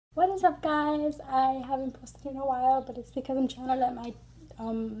What is up, guys? I haven't posted in a while, but it's because I'm trying to let my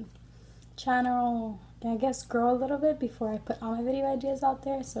channel, I guess, grow a little bit before I put all my video ideas out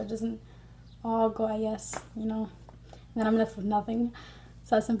there, so it doesn't all go, I guess, and then I'm left with nothing.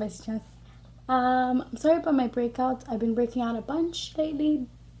 So that's some basic chance. I'm sorry about my breakouts. I've been breaking out a bunch lately,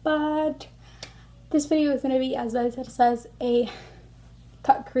 but this video is going to be, as I says, a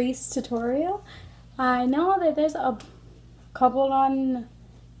cut crease tutorial. I know that there's a couple on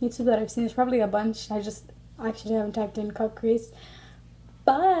YouTube that I've seen. There's probably a bunch. I just actually haven't typed in cut crease,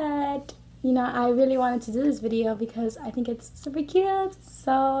 but I really wanted to do this video because I think it's super cute.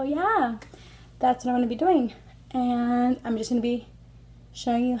 So yeah, that's what I'm going to be doing, and I'm just going to be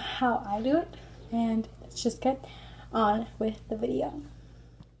showing you how I do it, and let's just get on with the video.